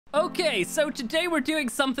Okay, so today we're doing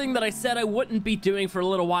something that I said I wouldn't be doing for a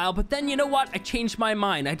little while, but then you know what? I changed my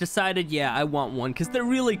mind. I decided, yeah, I want one because they're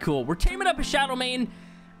really cool. We're taming up a Shadowmane,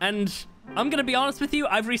 and I'm gonna be honest with you,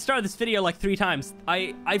 I've restarted this video like 3 times.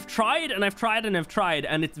 I've tried, and I've tried, and I've tried,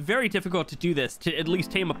 and it's very difficult to do this, to at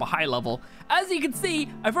least tame up a high level. As you can see,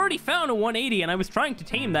 I've already found a 180, and I was trying to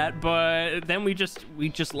tame that, but then we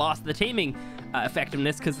just lost the taming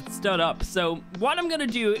effectiveness because it stood up. So what I'm gonna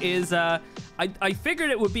do is, I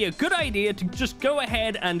figured it would be a good idea to just go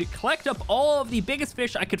ahead and collect up all of the biggest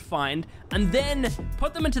fish I could find, and then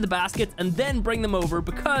put them into the baskets, and then bring them over,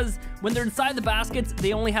 because when they're inside the baskets,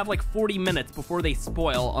 they only have like 40 minutes before they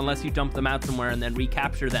spoil, unless you dump them out somewhere and then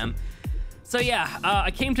recapture them. So yeah,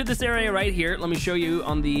 I came to this area right here. Let me show you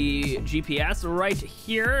on the GPS right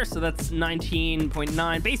here. So that's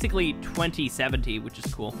 19.9, basically 2070, which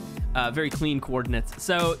is cool. Very clean coordinates.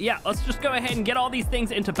 So yeah, let's just go ahead and get all these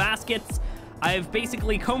things into baskets. I've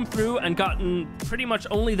basically combed through and gotten pretty much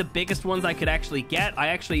only the biggest ones I could actually get. I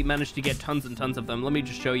actually managed to get tons and tons of them. Let me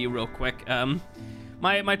just show you real quick.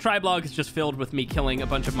 My tri-blog is just filled with me killing a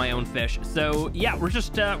bunch of my own fish. So yeah, we're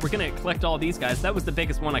gonna collect all these guys. That was the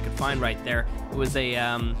biggest one I could find right there. It was a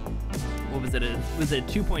what was it? It was a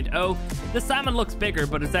 2.0. The salmon looks bigger,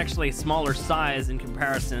 but it's actually a smaller size in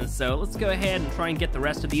comparison. So let's go ahead and try and get the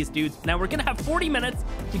rest of these dudes. Now we're gonna have 40 minutes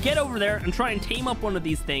to get over there and try and tame up one of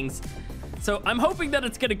these things. So I'm hoping that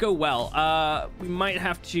it's gonna go well. We might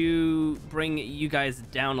have to bring you guys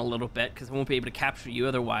down a little bit because I won't be able to capture you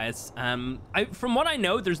otherwise. From what I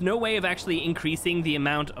know, there's no way of actually increasing the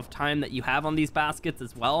amount of time that you have on these baskets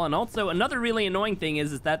as well. And also another really annoying thing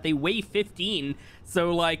is that they weigh 15.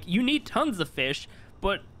 So like you need tons of fish,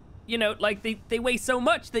 but you know, like they weigh so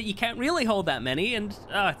much that you can't really hold that many. And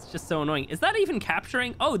it's just so annoying. Is that even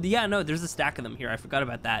capturing? Oh yeah, no, there's a stack of them here. I forgot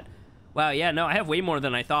about that. Wow, yeah, no, I have way more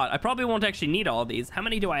than I thought. I probably won't actually need all of these. How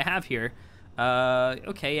many do I have here?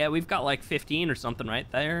 Okay, yeah, we've got like 15 or something right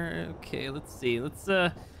there. Okay, let's see. Let's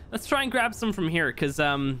try and grab some from here, because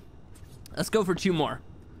let's go for 2 more.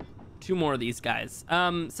 2 more of these guys.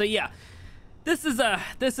 So yeah, this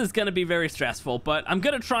is gonna be very stressful, but I'm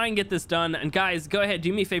gonna try and get this done. And guys, go ahead,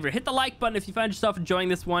 do me a favor, hit the like button if you find yourself enjoying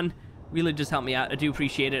this one. Really just help me out. I do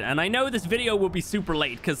appreciate it. And I know this video will be super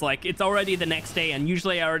late because like it's already the next day, and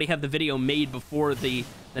usually I already have the video made before the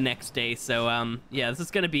next day. So yeah, this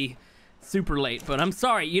is gonna be super late, but I'm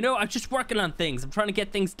sorry. You know, I'm just working on things. I'm trying to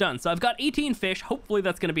get things done. So I've got 18 fish. Hopefully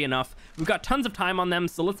that's gonna be enough. We've got tons of time on them,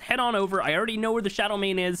 so let's head on over. I already know where the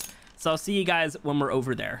Shadowmane is, so I'll see you guys when we're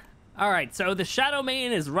over there. All right, so the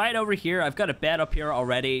Shadowmane is right over here. I've got a bed up here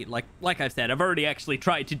already. Like I've said, I've already actually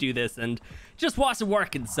tried to do this and just wasn't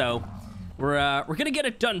working. So we're gonna get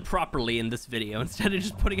it done properly in this video instead of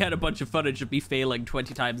just putting out a bunch of footage of me failing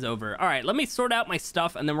 20 times over. All right, let me sort out my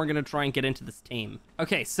stuff, and then we're gonna try and get into this tame.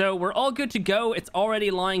 Okay, so we're all good to go. It's already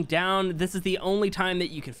lying down. This is the only time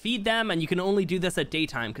that you can feed them, and you can only do this at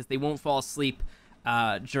daytime because they won't fall asleep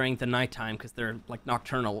during the nighttime because they're like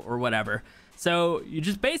nocturnal or whatever. So you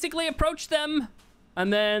just basically approach them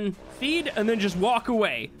and then feed and then just walk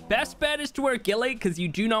away. Best bet is to wear ghillie because you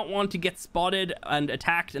do not want to get spotted and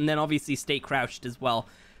attacked, and then obviously stay crouched as well.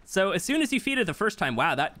 So as soon as you feed it the first time,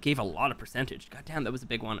 wow, that gave a lot of percentage. God damn, that was a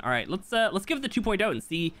big one. All right, let's give it the 2.0 and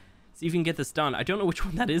see if we can get this done. I don't know which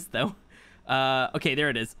one that is though. Okay,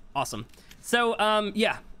 there it is. Awesome. So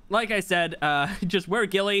yeah, like I said, just wear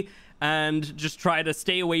ghillie and just try to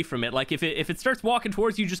stay away from it. Like if it starts walking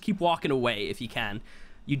towards you, just keep walking away if you can.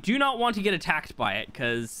 You do not want to get attacked by it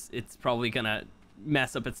because it's probably gonna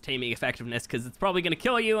mess up its taming effectiveness, because it's probably gonna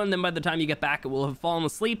kill you, and then by the time you get back it will have fallen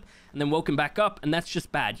asleep and then woken back up, and that's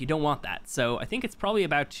just bad. You don't want that. So I think it's probably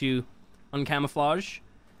about to uncamouflage,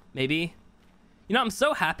 maybe. You know, I'm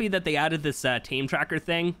so happy that they added this tame tracker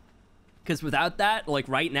thing, because without that, like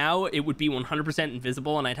right now, it would be 100%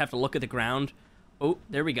 invisible and I'd have to look at the ground. Oh,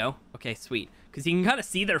 there we go. Okay, sweet. Because you can kind of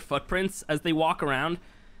see their footprints as they walk around.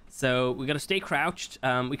 So we got to stay crouched.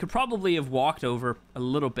 We could probably have walked over a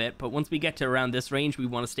little bit, but once we get to around this range, we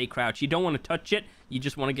want to stay crouched. You don't want to touch it. You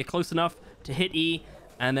just want to get close enough to hit E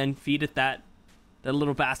and then feed it that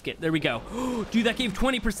little basket. There we go. Dude, that gave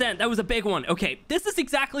 20%. That was a big one. Okay, this is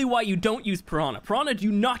exactly why you don't use piranha. Piranha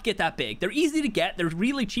do not get that big. They're easy to get. They're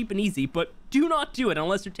really cheap and easy, but do not do it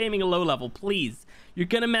unless you're taming a low level, please. You're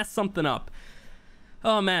going to mess something up.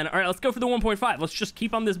 Oh man, all right, let's go for the 1.5. Let's just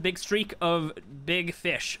keep on this big streak of big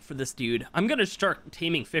fish for this dude. I'm gonna start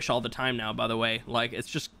taming fish all the time now, by the way. Like, it's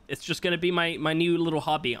just gonna be my new little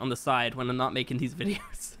hobby on the side when I'm not making these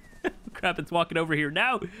videos. Crap, it's walking over here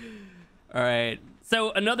now. All right,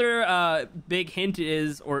 So another big hint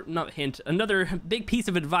is, or not hint, another big piece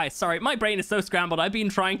of advice. Sorry, my brain is so scrambled. I've been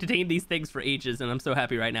trying to tame these things for ages, and I'm so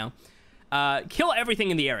happy right now. Kill everything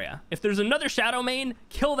in the area. If there's another Shadowmane,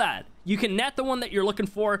 kill that. You can net the one that you're looking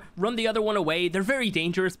for, run the other one away. They're very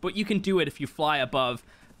dangerous, but you can do it if you fly above.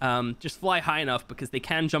 Just fly high enough, because they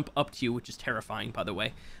can jump up to you, which is terrifying, by the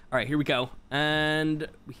way. All right, here we go. And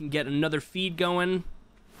we can get another feed going.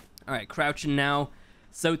 All right, crouching now.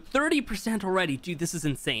 So 30% already. Dude, this is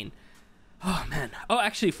insane. Oh, man. Oh,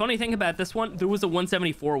 actually, funny thing about this one, there was a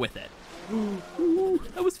 174 with it. Ooh,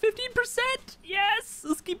 that was 15%. Yes.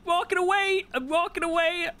 Let's keep walking away. I'm walking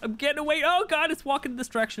away. I'm getting away. Oh, God, it's walking in this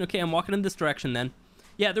direction. Okay, I'm walking in this direction then.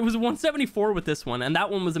 Yeah, there was a 174 with this one, and that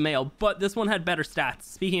one was a male, but this one had better stats.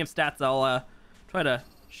 Speaking of stats, I'll try to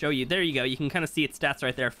show you. There you go. You can kind of see its stats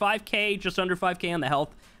right there. 5k, just under 5k on the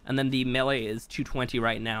health, and then the melee is 220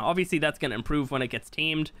 right now. Obviously, that's going to improve when it gets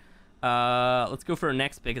tamed. Let's go for our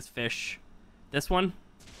next biggest fish. This one?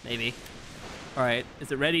 Maybe. All right.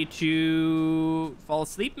 Is it ready to fall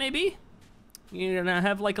asleep, maybe? You're going to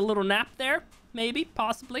have like a little nap there? Maybe,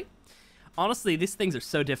 possibly. Honestly, these things are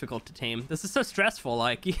so difficult to tame. This is so stressful.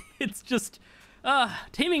 Like, it's just...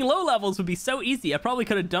 taming low levels would be so easy. I probably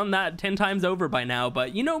could have done that 10 times over by now,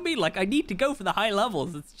 but you know me, like, I need to go for the high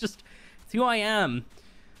levels. It's who I am.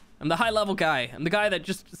 I'm the high level guy. I'm the guy that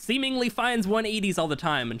just seemingly finds 180s all the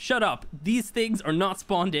time. And shut up. These things are not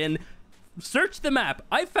spawned in. Search the map.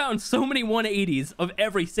 I found so many 180s of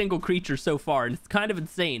every single creature so far, and it's kind of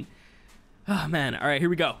insane. Oh, man. All right, here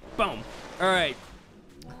we go. Boom. All right.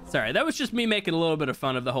 Sorry, that was just me making a little bit of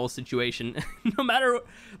fun of the whole situation. No matter,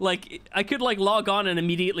 like, I could, like, log on and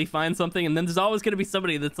immediately find something, and then there's always going to be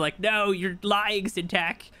somebody that's like, no, you're lying,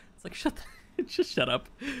 Syntac. It's like, just shut up.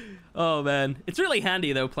 Oh, man. It's really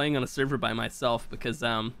handy, though, playing on a server by myself, because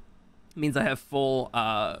it means I have full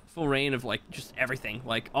reign of, like, just everything.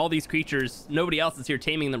 Like, all these creatures, nobody else is here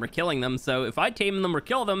taming them or killing them, so if I tame them or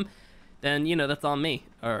kill them, then, you know, that's on me.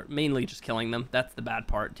 Or mainly just killing them. That's the bad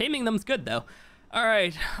part. Taming them's good, though. All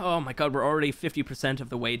right. Oh my God, we're already 50% of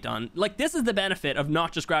the way done. Like, this is the benefit of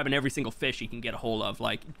not just grabbing every single fish you can get a hold of.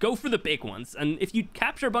 Like, go for the big ones. And if you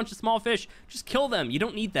capture a bunch of small fish, just kill them. You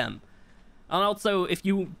don't need them. And also, if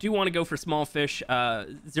you do want to go for small fish,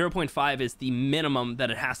 0.5 is the minimum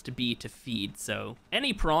that it has to be to feed. So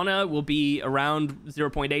any piranha will be around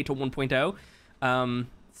 0.8 to 1.0.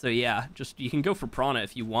 So yeah, just you can go for piranha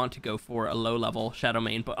if you want to go for a low-level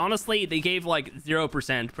Shadowmane. But honestly, they gave like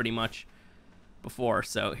 0% pretty much before.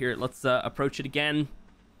 So here, let's approach it again.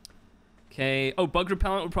 Okay. Oh, bug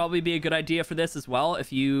repellent would probably be a good idea for this as well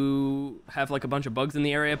if you have like a bunch of bugs in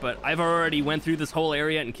the area, but I've already went through this whole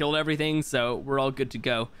area and killed everything, so we're all good to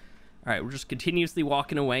go. All right, we're just continuously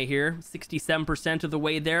walking away here. 67% of the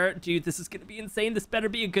way there. Dude, this is gonna be insane. This better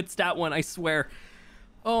be a good stat one, I swear.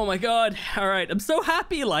 Oh my God. All right, I'm so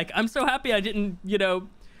happy. Like, I'm so happy I didn't, you know,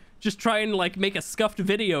 just try and like make a scuffed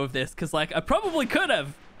video of this, because like I probably could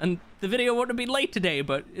have, and the video wouldn't have been late today,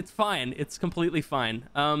 but it's fine. It's completely fine.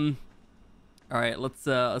 All right, let's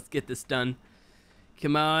get this done.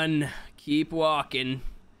 Come on, keep walking.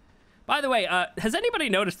 By the way, has anybody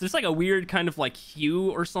noticed there's like a weird kind of like hue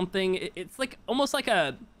or something? It's like almost like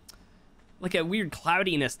a weird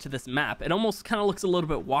cloudiness to this map. It almost kind of looks a little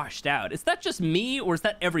bit washed out. Is that just me or is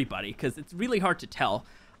that everybody? Because it's really hard to tell.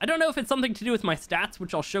 I don't know if it's something to do with my stats,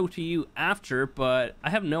 which I'll show to you after, but I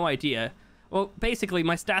have no idea. Well, basically,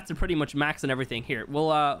 my stats are pretty much max and everything here.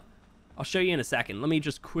 Well, I'll show you in a second. Let me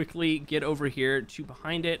just quickly get over here to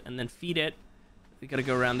behind it and then feed it. We gotta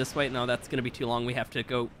go around this way. No, that's gonna be too long. We have to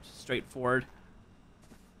go straight forward.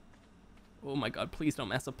 Oh my God, please don't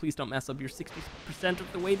mess up. Please don't mess up. You're 60%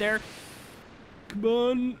 of the way there. Come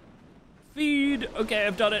on. Feed. Okay,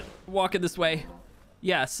 I've done it. Walking this way.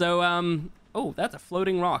 Yeah, so, oh, that's a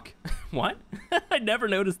floating rock. What? I never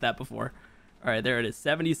noticed that before. All right, there it is.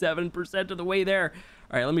 77% of the way there.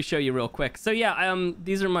 All right, let me show you real quick. So yeah,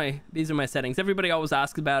 these are my settings. Everybody always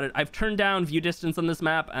asks about it. I've turned down view distance on this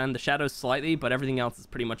map and the shadows slightly, but everything else is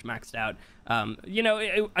pretty much maxed out. You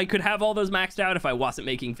know, I could have all those maxed out if I wasn't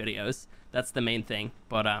making videos. That's the main thing.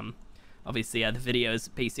 But obviously, yeah, the videos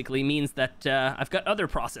basically means that I've got other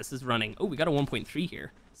processes running. Oh, we got a 1.3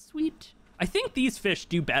 here. Sweet. I think these fish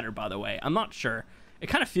do better, by the way. I'm not sure. It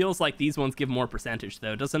kind of feels like these ones give more percentage,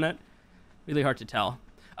 though, doesn't it? Really hard to tell.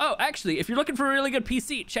 Oh, actually, if you're looking for a really good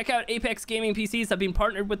PC, check out Apex Gaming PCs. I've been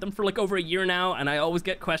partnered with them for like over a year now, and I always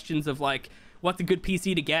get questions of like, what's a good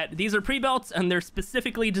PC to get? These are pre-built, and they're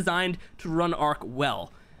specifically designed to run Ark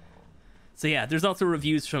well. So yeah, there's also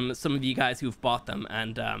reviews from some of you guys who've bought them,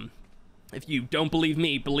 and if you don't believe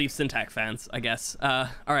me, believe Syntac fans, I guess. All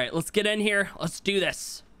right, let's get in here. Let's do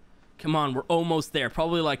this. Come on, we're almost there.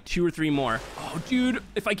 Probably like 2 or 3 more. Oh, dude,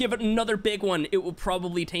 if I give it another big one, it will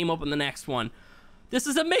probably tame up in the next one. This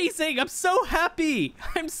is amazing. I'm so happy.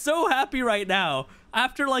 I'm so happy right now.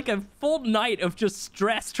 After like a full night of just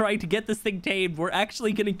stress trying to get this thing tamed, we're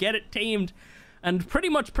actually going to get it tamed, and pretty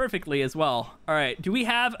much perfectly as well. All right, do we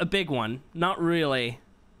have a big one? Not really.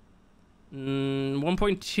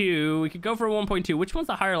 1.2. We could go for a 1.2. Which one's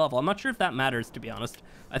the higher level? I'm not sure if that matters, to be honest.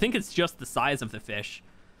 I think it's just the size of the fish.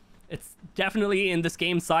 It's definitely, in this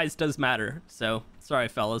game, size does matter. So, sorry,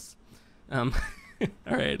 fellas. All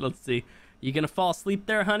right, let's see. You gonna fall asleep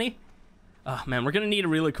there, honey? Oh, man, we're gonna need a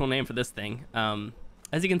really cool name for this thing.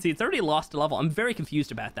 As you can see, it's already lost a level. I'm very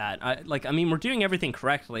confused about that. I mean, we're doing everything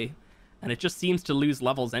correctly, and it just seems to lose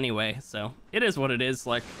levels anyway. So, it is what it is.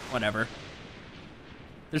 Like, whatever.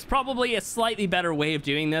 There's probably a slightly better way of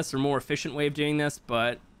doing this, or more efficient way of doing this,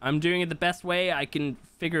 but I'm doing it the best way I can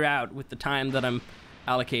figure out with the time that I'm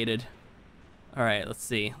allocated. All right, let's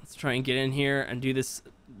see. Let's try and get in here and do this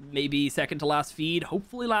maybe second to last feed.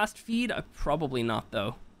 Hopefully last feed. Probably not,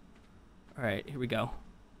 though. All right, here we go.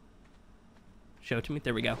 Show it to me.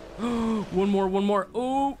 There we go. One more.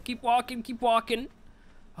 Oh, keep walking, keep walking.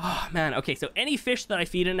 Oh, man. Okay, so any fish that I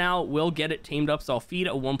feed it now will get it tamed up, so I'll feed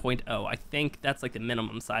a 1.0. I think that's like the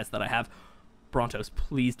minimum size that I have. Brontos,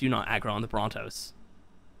 please do not aggro on the Brontos.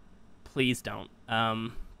 Please don't.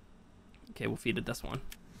 Okay, we'll feed it this one.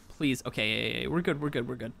 Please. Okay, yeah, we're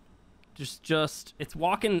good. Just, it's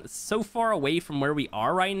walking so far away from where we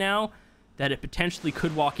are right now that it potentially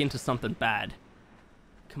could walk into something bad.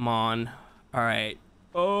 Come on. All right.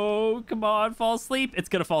 Oh, come on, fall asleep. It's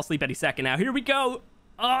gonna fall asleep any second now. Here we go.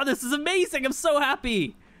 Oh, this is amazing. I'm so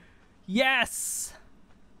happy. Yes.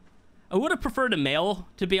 I would have preferred a male,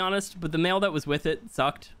 to be honest, but the male that was with it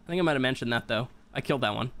sucked. I think I might have mentioned that, though. I killed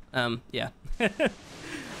that one. Yeah.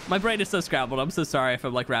 My brain is so scrambled. I'm so sorry if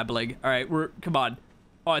I'm, like, rambling. All right, come on.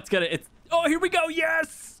 Oh, oh, here we go.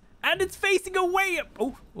 Yes. And it's facing away.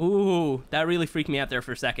 Oh, that really freaked me out there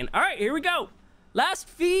for a second. All right, here we go. Last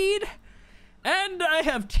feed. And I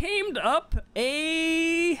have tamed up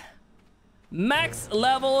a max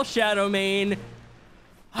level Shadowmane.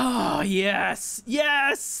 Oh, yes.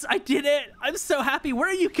 Yes, I did it. I'm so happy. Where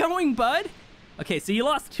are you going, bud? Okay, so you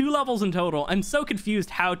lost 2 levels in total. I'm so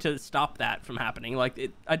confused how to stop that from happening.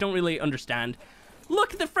 Like, I don't really understand.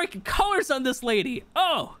 Look at the freaking colors on this lady.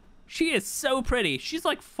 Oh, she is so pretty. She's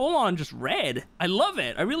like full on just red. I love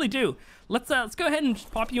it. I really do. Let's go ahead and just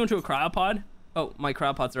pop you into a cryopod. Oh, my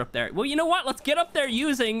cryopods are up there. Well, you know what? Let's get up there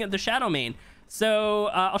using the Shadowmane. So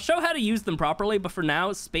I'll show how to use them properly, but for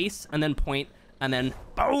now, space and then point and then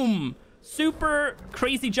boom. Super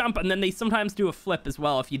crazy jump, and then they sometimes do a flip as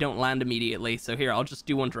well if you don't land immediately. So here, I'll just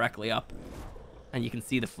do one directly up, and you can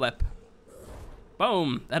see the flip.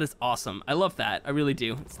 Boom. That is awesome. I love that. I really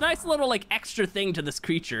do. It's a nice little, like, extra thing to this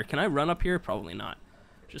creature. Can I run up here? Probably not.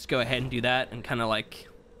 Just go ahead and do that and kind of, like,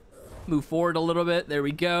 move forward a little bit. There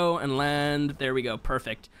we go. And land. There we go.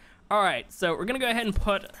 Perfect. All right. So we're going to go ahead and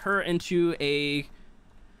put her into a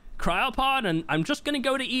cryopod, and I'm just going to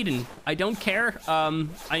go to Eden. I don't care.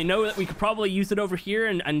 I know that we could probably use it over here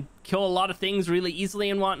and kill a lot of things really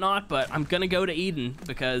easily and whatnot, but I'm going to go to Eden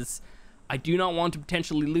because I do not want to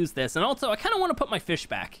potentially lose this. And also, I kind of want to put my fish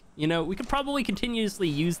back. You know, we could probably continuously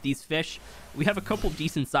use these fish. We have a couple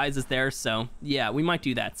decent sizes there, so yeah, we might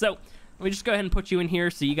do that. So let me just go ahead and put you in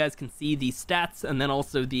here so you guys can see the stats and then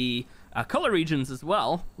also the color regions as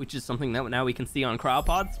well, which is something that now we can see on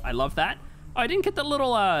cryopods. I love that. Oh, I didn't get the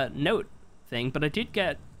little note thing, but I did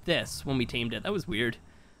get this when we tamed it. That was weird.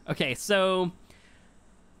 Okay, so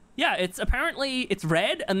yeah, it's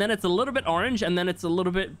red, and then it's a little bit orange, and then it's a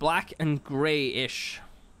little bit black and gray-ish,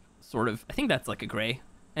 sort of. I think that's like a gray.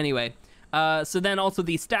 Anyway, so then also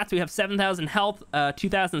the stats, we have 7,000 health,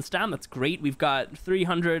 2,000 stam. That's great. We've got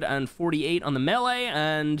 348 on the melee,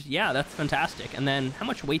 and yeah, that's fantastic. And then how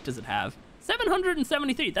much weight does it have?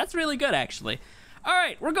 773. That's really good, actually. All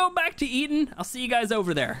right, we're going back to Eden. I'll see you guys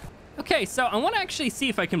over there. Okay, so I want to actually see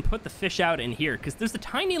if I can put the fish out in here, because there's a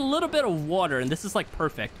tiny little bit of water, and this is like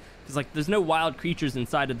perfect, because like there's no wild creatures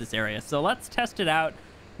inside of this area. So let's test it out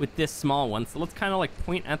with this small one. So let's kind of like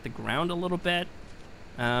point at the ground a little bit.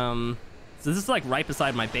 So this is like right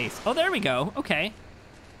beside my base. Oh, there we go. Okay.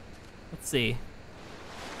 Let's see.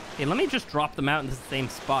 Okay, let me just drop them out in the same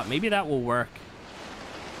spot. Maybe that will work.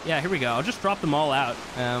 Yeah, here we go. I'll just drop them all out.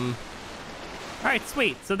 All right,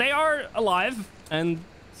 sweet. So they are alive, and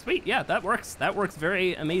sweet. Yeah, that works. That works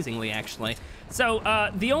very amazingly, actually.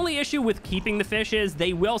 So the only issue with keeping the fish is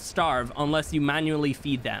they will starve unless you manually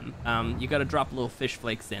feed them. You got to drop little fish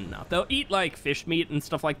flakes in. Now, they'll eat like fish meat and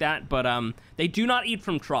stuff like that, but they do not eat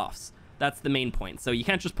from troughs. That's the main point. So you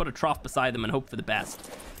can't just put a trough beside them and hope for the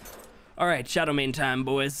best. All right, Shadowmane time,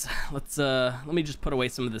 boys. Let me just put away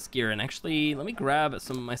some of this gear, and actually, let me grab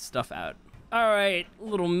some of my stuff out. All right,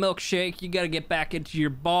 little milkshake, you gotta get back into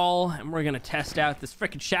your ball, and we're gonna test out this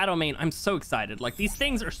frickin' Shadowmane. I'm so excited. Like, these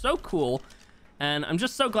things are so cool, and I'm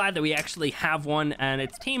just so glad that we actually have one, and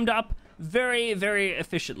it's teamed up very, very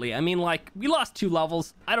efficiently. I mean, like, we lost 2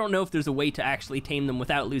 levels. I don't know if there's a way to actually tame them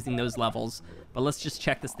without losing those levels, but let's just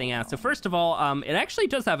check this thing out. So first of all, it actually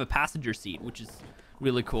does have a passenger seat, which is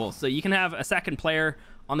really cool. So you can have a second player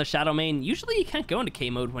on the Shadowmane. Usually you can't go into K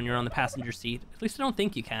mode when you're on the passenger seat. At least I don't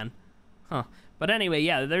think you can. Huh. But anyway,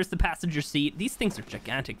 yeah, there's the passenger seat. These things are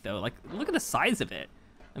gigantic, though. Like, look at the size of it.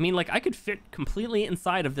 I mean, like, I could fit completely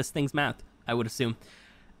inside of this thing's mouth, I would assume.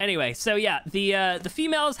 Anyway, so yeah, the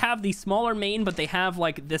females have the smaller mane, but they have,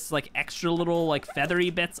 like, this, like, extra little, like, feathery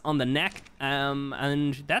bits on the neck.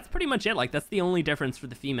 And that's pretty much it. Like, that's the only difference for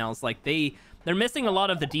the females. Like, they're missing a lot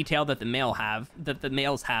of the detail that the males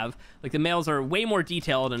have. Like, the males are way more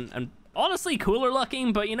detailed and honestly cooler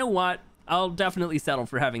looking, but you know what? I'll definitely settle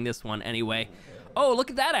for having this one anyway. Oh, look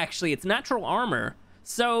at that, actually. It's natural armor.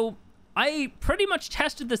 So I pretty much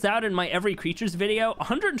tested this out in my every creatures video.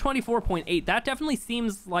 124.8. That definitely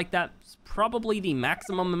seems like that's probably the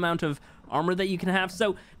maximum amount of armor that you can have.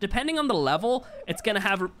 So depending on the level, it's gonna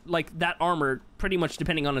have like that armor pretty much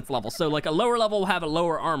depending on its level. So like a lower level will have a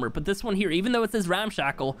lower armor, but this one here, even though it says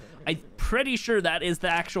ramshackle, I'm pretty sure that is the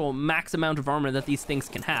actual max amount of armor that these things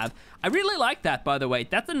can have. I really like that, by the way.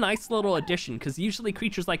 That's a nice little addition, because usually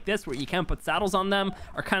creatures like this where you can't put saddles on them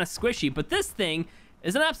are kind of squishy, but this thing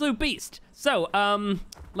is an absolute beast. So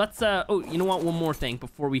let's oh, you know what, one more thing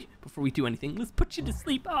before we do anything. Let's put you to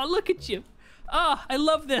sleep. Oh, look at you. Ah, I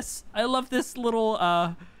love this. I love this little,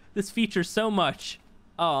 this feature so much.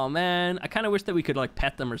 Oh, man. I kind of wish that we could, like,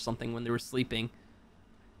 pet them or something when they were sleeping.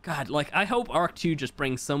 God, like, I hope Ark 2 just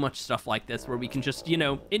brings so much stuff like this where we can just, you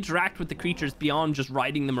know, interact with the creatures beyond just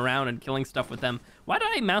riding them around and killing stuff with them. Why did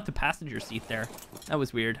I mount the passenger seat there? That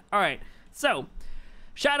was weird. All right, so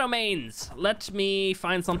Shadowmanes. Let me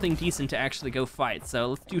find something decent to actually go fight. So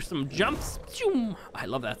let's do some jumps. I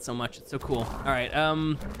love that so much. It's so cool. All right,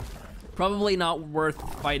 probably not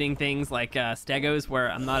worth fighting things like stegos,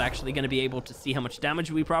 where I'm not actually going to be able to see how much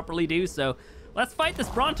damage we properly do. So let's fight this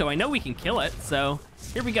Bronto. I know we can kill it, so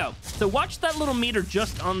here we go. So watch that little meter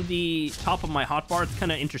just on the top of my hotbar. It's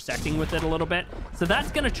kind of intersecting with it a little bit. So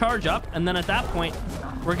that's going to charge up, and then at that point,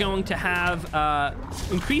 we're going to have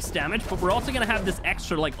increased damage, but we're also going to have this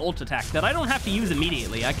extra like ult attack that I don't have to use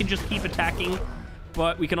immediately. I can just keep attacking,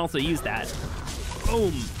 but we can also use that.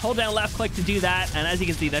 Boom. Hold down left click to do that, and as you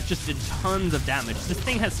can see, that just did tons of damage. This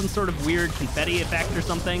thing has some sort of weird confetti effect or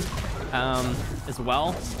something as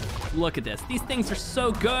well. Look at this. These things are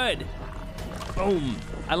so good. Boom.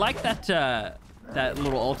 I like that that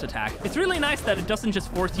little ult attack. It's really nice that it doesn't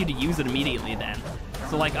just force you to use it immediately then.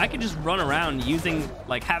 So like I could just run around using,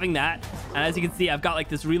 like having that, and as you can see, I've got like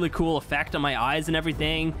this really cool effect on my eyes and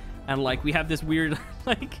everything, and like we have this weird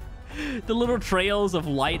like the little trails of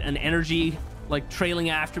light and energy like trailing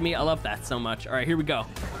after me. I love that so much. All right, here we go.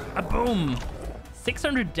 Boom.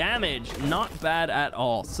 600 damage. Not bad at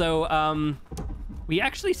all. So we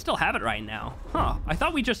actually still have it right now. Huh. I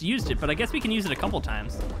thought we just used it, but I guess we can use it a couple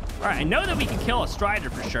times. All right, I know that we can kill a Strider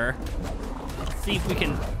for sure. Let's see if we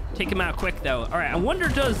can take him out quick, though. All right, I wonder,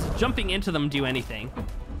 does jumping into them do anything?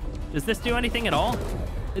 Does this do anything at all?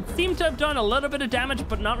 It seemed to have done a little bit of damage,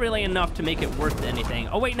 but not really enough to make it worth anything.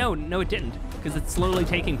 Oh, wait, no, it didn't, because it's slowly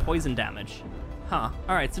taking poison damage. Huh.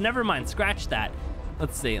 All right, so never mind. Scratch that.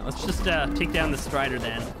 Let's see. Let's just take down the Strider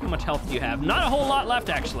then. How much health do you have? Not a whole lot left,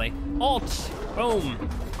 actually. Ult. Boom.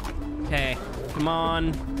 Okay. Come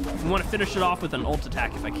on. I want to finish it off with an ult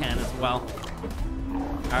attack if I can as well.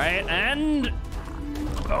 All right, and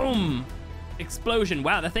boom. Explosion.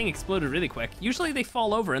 Wow, that thing exploded really quick. Usually they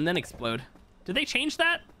fall over and then explode. Did they change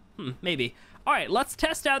that? Maybe. All right, let's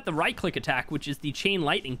test out the right-click attack, which is the Chain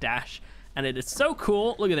Lightning Dash. And it is so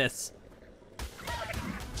cool. Look at this.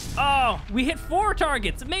 Oh, we hit 4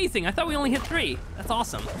 targets. Amazing. I thought we only hit 3. That's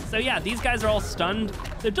awesome. So yeah, these guys are all stunned.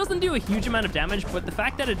 So it doesn't do a huge amount of damage, but the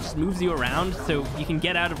fact that it just moves you around so you can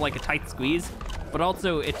get out of like a tight squeeze, but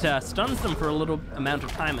also it stuns them for a little amount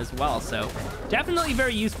of time as well. So definitely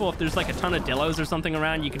very useful if there's like a ton of Dillos or something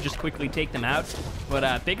around. You can just quickly take them out.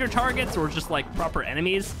 But bigger targets or just like proper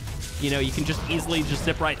enemies, you know, you can just easily just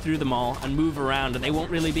zip right through them all and move around, and they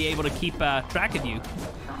won't really be able to keep track of you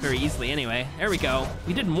very easily anyway. There we go.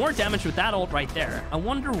 We did more damage with that ult right there. I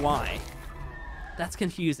wonder why. That's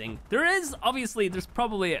confusing. There's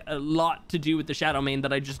probably a lot to do with the Shadowmane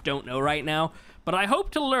that I just don't know right now, but I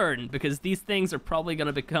hope to learn, because these things are probably going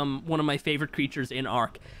to become one of my favorite creatures in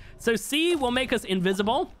Ark. So C will make us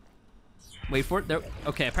invisible. Wait for it. There.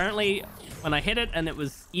 Okay, apparently when I hit it and it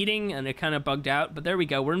was eating and it kind of bugged out, but there we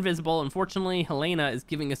go. We're invisible. Unfortunately, Helena is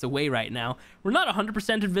giving us away right now. We're not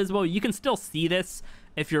 100% invisible. You can still see this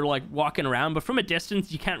if you're like walking around, but from a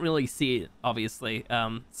distance, you can't really see it, obviously.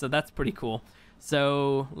 So that's pretty cool.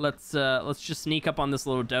 So let's just sneak up on this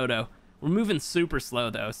little dodo. We're moving super slow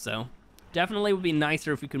though, so definitely would be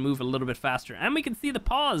nicer if we could move a little bit faster. And we can see the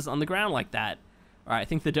paws on the ground like that. All right, I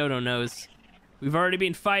think the dodo knows. We've already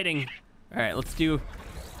been fighting. All right, let's do...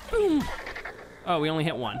 Boom. Oh, we only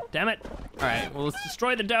hit one. Damn it. All right, well, let's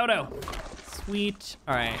destroy the dodo. Sweet.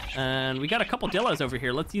 All right, and we got a couple dillos over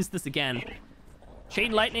here. Let's use this again.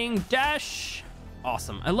 Chain lightning, dash.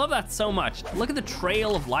 Awesome. I love that so much. Look at the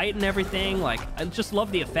trail of light and everything. Like, I just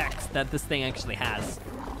love the effects that this thing actually has.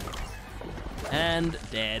 And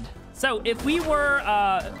dead. So if we were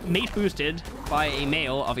mate boosted by a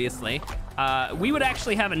male, obviously, we would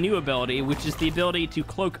actually have a new ability, which is the ability to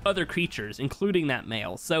cloak other creatures, including that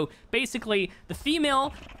male. So basically, the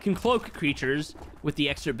female can cloak creatures with the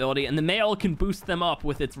extra ability, and the male can boost them up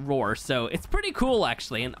with its roar. So it's pretty cool,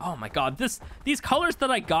 actually. And oh my god, these colors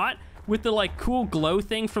that I got with the like cool glow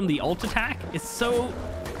thing from the ult attack is so...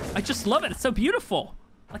 I just love it. It's so beautiful.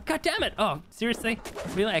 Like, god damn it. Oh, seriously?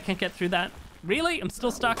 Really? I can't get through that? Really? I'm still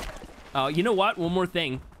stuck. Oh, you know what? One more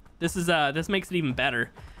thing. This makes it even better.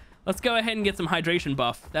 Let's go ahead and get some hydration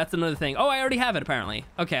buff. That's another thing. Oh, I already have it, apparently.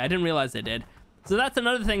 Okay, I didn't realize I did. So that's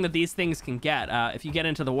another thing that these things can get. If you get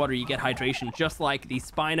into the water, you get hydration, just like the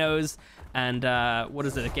Spinos and, what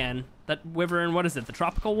is it again? That Wyvern, what is it? The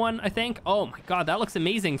tropical one, I think? Oh my god, that looks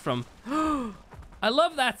amazing from... I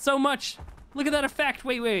love that so much. Look at that effect.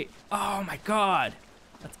 Wait. Oh my god.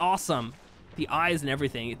 That's awesome. The eyes and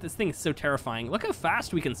everything. This thing is so terrifying. Look how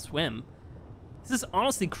fast we can swim. This is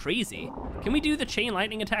honestly crazy. Can we do the chain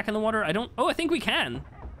lightning attack in the water? Oh, I think we can.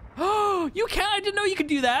 Oh, you can? I didn't know you could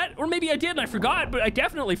do that. Or maybe I did and I forgot, but I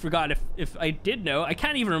definitely forgot if I did know. I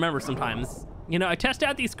can't even remember sometimes. You know, I test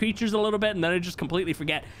out these creatures a little bit and then I just completely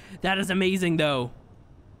forget. That is amazing though.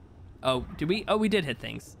 Oh, did we? Oh, we did hit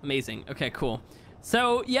things. Amazing. Okay, cool.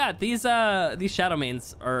 So yeah, these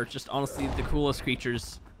Shadowmanes are just honestly the coolest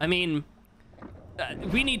creatures. I mean,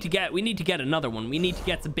 we need to get another one. We need to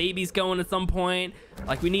get some babies going at some point.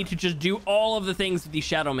 Like, we need to just do all of the things with these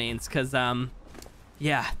Shadowmanes, because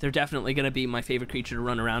yeah, they're definitely gonna be my favorite creature to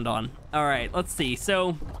run around on. All right, let's see.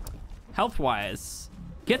 So health wise,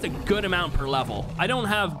 gets a good amount per level. I don't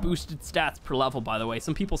have boosted stats per level, by the way.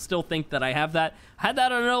 Some people still think that I have that. I had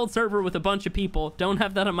that on an old server with a bunch of people. Don't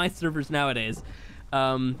have that on my servers nowadays.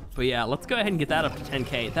 But yeah, let's go ahead and get that up to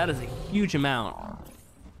 10k. That is a huge amount.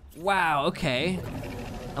 Wow, okay.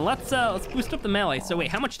 And let's boost up the melee. So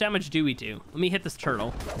wait, how much damage do we do? Let me hit this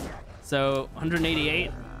turtle. So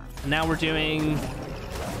 188. And now we're doing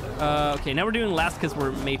okay, now we're doing less because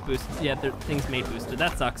we're mate boost. Yeah, things mate boosted.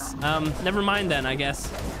 That sucks. Never mind then, I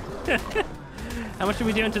guess. How much are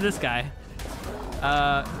we doing to this guy?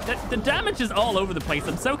 The damage is all over the place.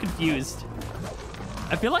 I'm so confused.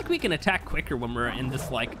 I feel like we can attack quicker when we're in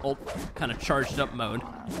this like ult kind of charged up mode.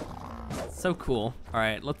 So cool. All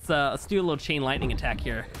right, let's do a little chain lightning attack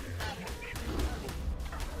here.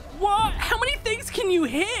 What? How many things can you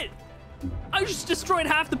hit? I just destroyed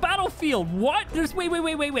half the battlefield. What? There's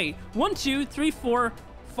wait. 1, 2, 3, 4,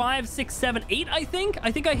 5, 6, 7, 8. I think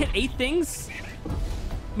I hit 8 things.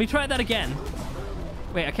 Let me try that again.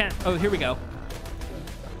 Wait, I can't. Oh, here we go.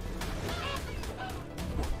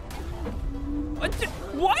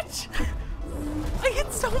 What? I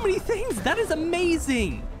hit so many things. That is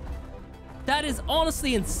amazing. That is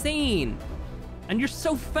honestly insane. And you're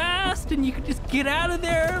so fast and you can just get out of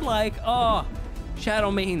there. Like, oh,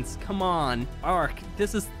 Shadowmanes, come on. Ark,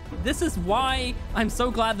 this is why I'm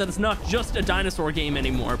so glad that it's not just a dinosaur game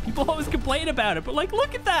anymore. People always complain about it, but like,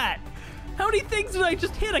 look at that. How many things did I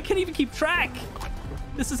just hit? I can't even keep track.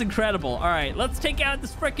 This is incredible. All right, let's take out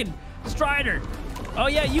this frickin' Strider. Oh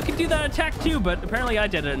yeah, you can do that attack too, but apparently I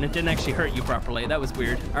did it and it didn't actually hurt you properly. That was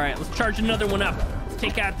weird. All right, let's charge another one up. Let's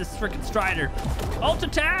take out this frickin' Strider. Ult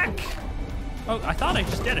attack! Oh, I thought I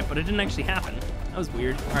just did it, but it didn't actually happen. That was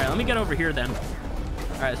weird. All right, let me get over here then.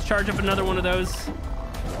 All right, let's charge up another one of those.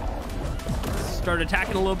 Start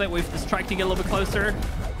attacking a little bit, wait for the strike to get a little bit closer.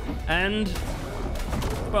 And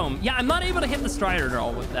boom. Yeah, I'm not able to hit the Strider at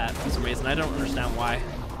all with that for some reason. I don't understand why.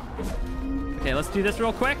 Okay, let's do this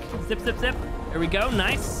real quick. Zip, zip, zip. There we go,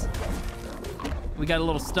 nice. We got a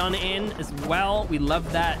little stun in as well. We love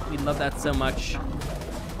that. We love that so much.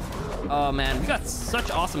 Oh man, we got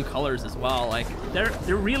such awesome colors as well. Like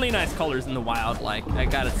they're really nice colors in the wild. Like I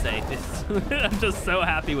gotta say, I'm just so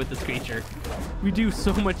happy with this creature. We do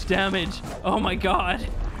so much damage. Oh my god.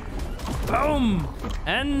 Boom.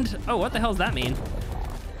 And oh, what the hell does that mean?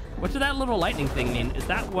 What did that little lightning thing mean? Is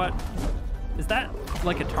that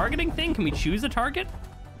like a targeting thing? Can we choose a target?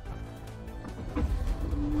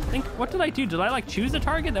 What did I do? Did I like choose a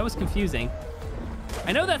target? That was confusing.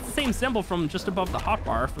 I know that's the same symbol from just above the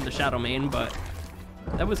hotbar from the Shadowmane, but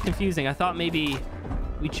that was confusing. I thought maybe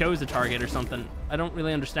we chose a target or something. I don't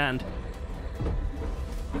really understand.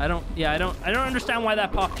 I don't understand why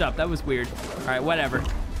that popped up. That was weird. All right, whatever.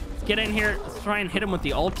 Let's get in here. Let's try and hit him with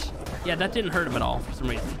the ult. Yeah, that didn't hurt him at all for some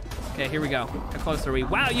reason. Okay, here we go. How close are we?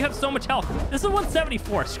 Wow, you have so much health. This is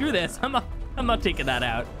 174. Screw this. I'm not taking that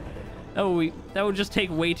out. That would just take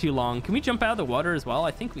way too long. Can we jump out of the water as well?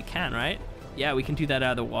 I think we can, right? Yeah, we can do that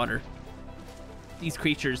out of the water. These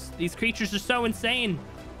creatures are so insane.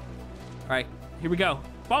 All right, here we go.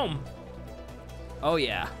 Boom. Oh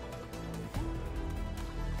yeah.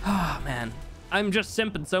 Oh man, I'm just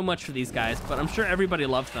simping so much for these guys, but I'm sure everybody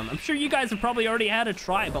loves them. I'm sure you guys have probably already had a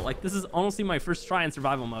try, but like this is honestly my first try in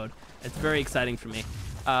survival mode. It's very exciting for me.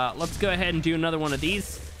 Let's go ahead and do another one of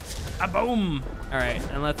these. Boom. All right,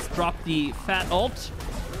 and let's drop the fat ult.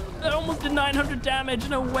 That almost did 900 damage.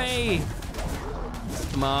 No way.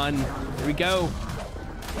 Come on, here we go.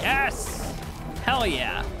 Yes, hell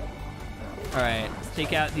yeah. All right, let's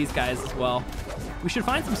take out these guys as well. We should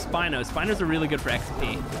find some Spinos. Spinos are really good for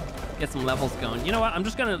XP. Get some levels going. You know what? I'm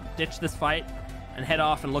just gonna ditch this fight and head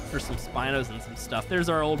off and look for some Spinos and some stuff. There's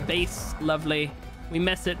our old base. Lovely. We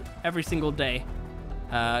miss it every single day.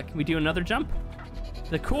 Can we do another jump?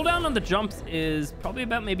 The cooldown on the jumps is probably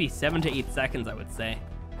about maybe 7 to 8 seconds, I would say.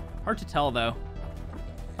 Hard to tell though.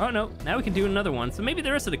 Oh no, now we can do another one. So maybe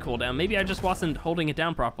there is a cooldown. Maybe I just wasn't holding it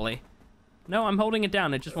down properly. No, I'm holding it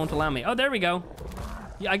down. It just won't allow me. Oh, there we go.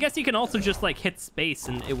 Yeah, I guess you can also just like hit space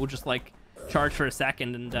and it will just like charge for a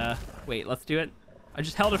second and wait, let's do it. I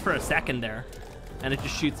just held it for a second there and it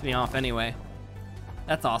just shoots me off anyway.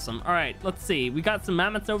 That's awesome. All right, let's see. We got some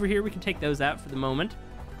mammoths over here. We can take those out for the moment.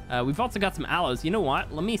 We've also got some aloes. You know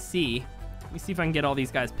what? Let me see if I can get all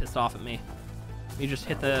these guys pissed off at me. We just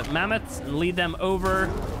hit the mammoths and lead them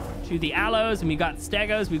over to the aloes, and we got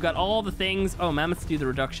stegos. We've got all the things. Oh, mammoths do the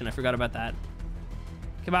reduction. I forgot about that.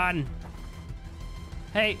 Come on.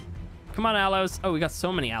 Hey, come on, aloes. Oh, we got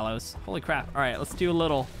so many aloes. Holy crap. All right, let's do a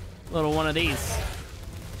little one of these.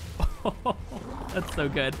 That's so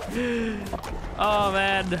good. Oh,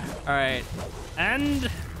 man. All right. And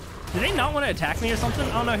do they not want to attack me or something?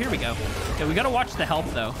 Oh, no, here we go. Okay, we got to watch the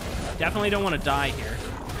health, though. Definitely don't want to die here.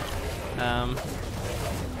 Let's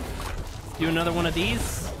do another one of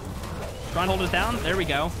these. Try and hold it down. There we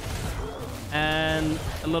go. And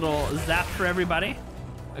a little zap for everybody.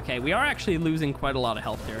 Okay, we are actually losing quite a lot of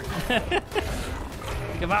health here.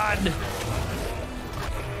 Come on.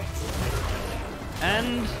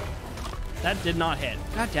 And that did not hit.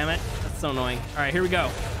 God damn it. That's so annoying. All right, here we go.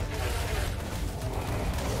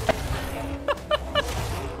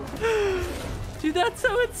 Dude, that's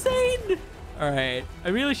so insane. All right, I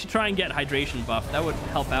really should try and get hydration buff. That would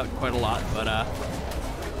help out quite a lot, but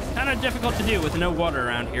kind of difficult to do with no water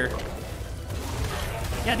around here.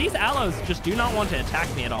 Yeah, these aloes just do not want to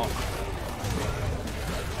attack me at all.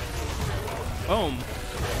 Boom.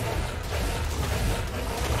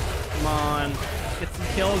 Come on, get some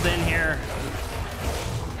kills in here.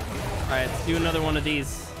 All right, let's do another one of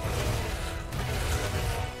these.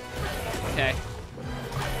 Okay.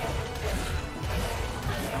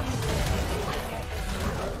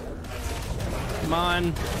 Come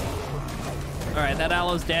on. All right, that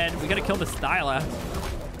aloe's dead. We gotta kill the Styla,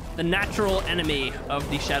 the natural enemy of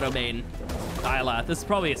the Shadowmane. Styla. This is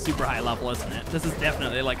probably a super high level, isn't it? This is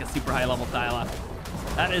definitely like a super high level Styla.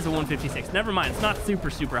 That is a 156. Never mind, it's not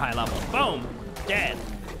super high level. Boom, dead.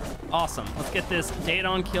 Awesome. Let's get this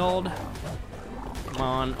Daedon killed. Come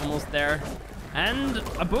on, almost there. And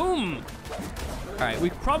a boom. All right, we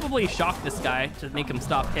probably shocked this guy to make him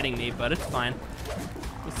stop hitting me, but it's fine.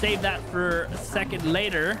 We'll save that for a second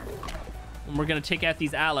later. And we're gonna take out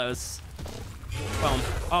these aloes. Boom.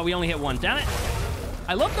 Oh, we only hit one. Damn it.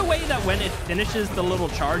 I love the way that when it finishes the little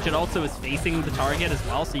charge, it also is facing the target as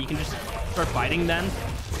well, so you can just start fighting then.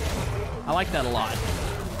 I like that a lot.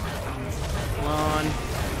 Come on.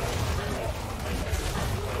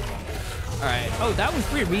 All right. Oh, that was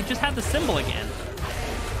weird. We just had the symbol again.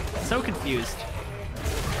 So confused.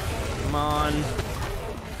 Come on.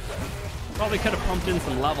 Probably could have pumped in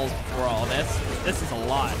some levels before all this. This is a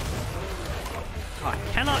lot. Oh, I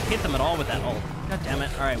cannot hit them at all with that ult. God damn it.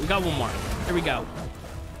 All right, we got one more. Here we go.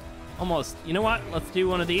 almost. You know what? Let's do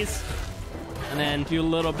one of these. And then do a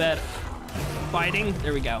little bit fighting.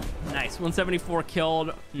 There we go. Nice. 174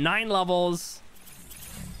 killed. 9 levels.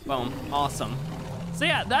 Boom. Awesome. So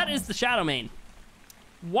yeah, that is the Shadowmane.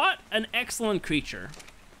 What an excellent creature.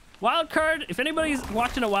 Wildcard, if anybody's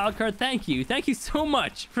watching a wildcard, thank you. Thank you so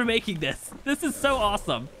much for making this. This is so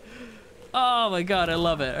awesome. Oh my god, I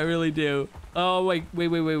love it. I really do. Oh, wait.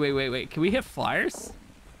 Can we hit flyers?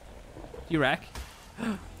 Do you reckon?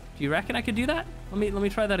 Do you reckon I could do that? Let me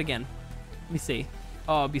try that again. Let me see.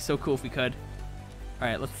 Oh, it'd be so cool if we could. All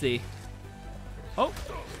right, let's see. Oh,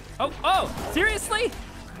 seriously?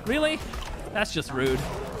 Really? That's just rude.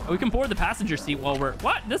 Oh, we can board the passenger seat while we're...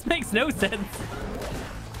 What? This makes no sense.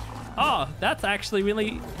 Oh, that's actually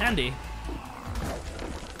really handy.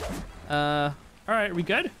 All right, are we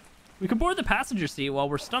good? We can board the passenger seat while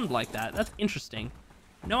we're stunned like that. That's interesting.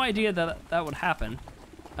 No idea that would happen.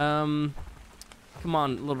 Come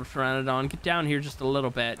on, little Pteranodon. Get down here just a little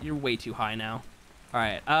bit. You're way too high now. All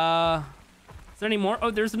right. Is there any more? Oh,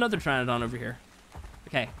 there's another Pteranodon over here.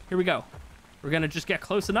 Okay, here we go. We're going to just get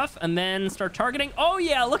close enough and then start targeting. Oh,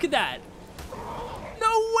 yeah, look at that.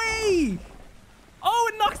 No way.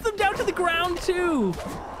 Oh, it knocks them down to the ground, too.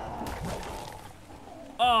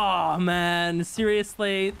 Oh, man.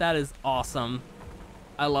 Seriously, that is awesome.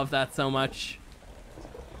 I love that so much.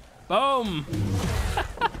 Boom.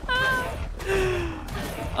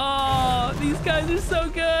 Oh, these guys are so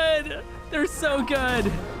good. They're so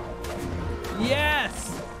good. Yes.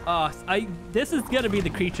 Oh, this is going to be the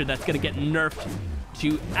creature that's going to get nerfed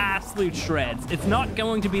to absolute shreds. It's not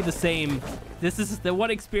going to be the same. This is the one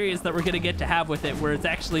experience that we're going to get to have with it where it's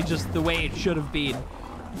actually just the way it should have been.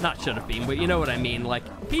 Not should have been, but you know what I mean. Like,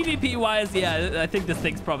 PvP-wise, yeah, I think this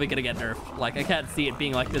thing's probably going to get nerfed. Like, I can't see it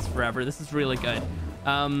being like this forever. This is really good.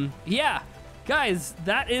 Yeah. Guys,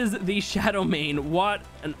 that is the Shadowmane. What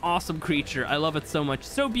an awesome creature. I love it so much.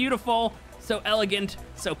 So beautiful, so elegant,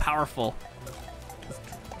 so powerful.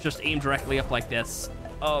 Just aim directly up like this.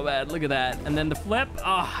 Oh man, look at that. And then the flip.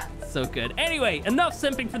 Ah, oh, so good. Anyway, enough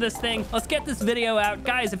simping for this thing. Let's get this video out.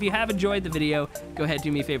 Guys, if you have enjoyed the video, go ahead,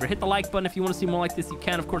 do me a favor. Hit the like button. If you want to see more like this, you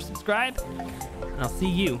can, of course, subscribe. And I'll see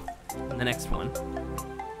you in the next one.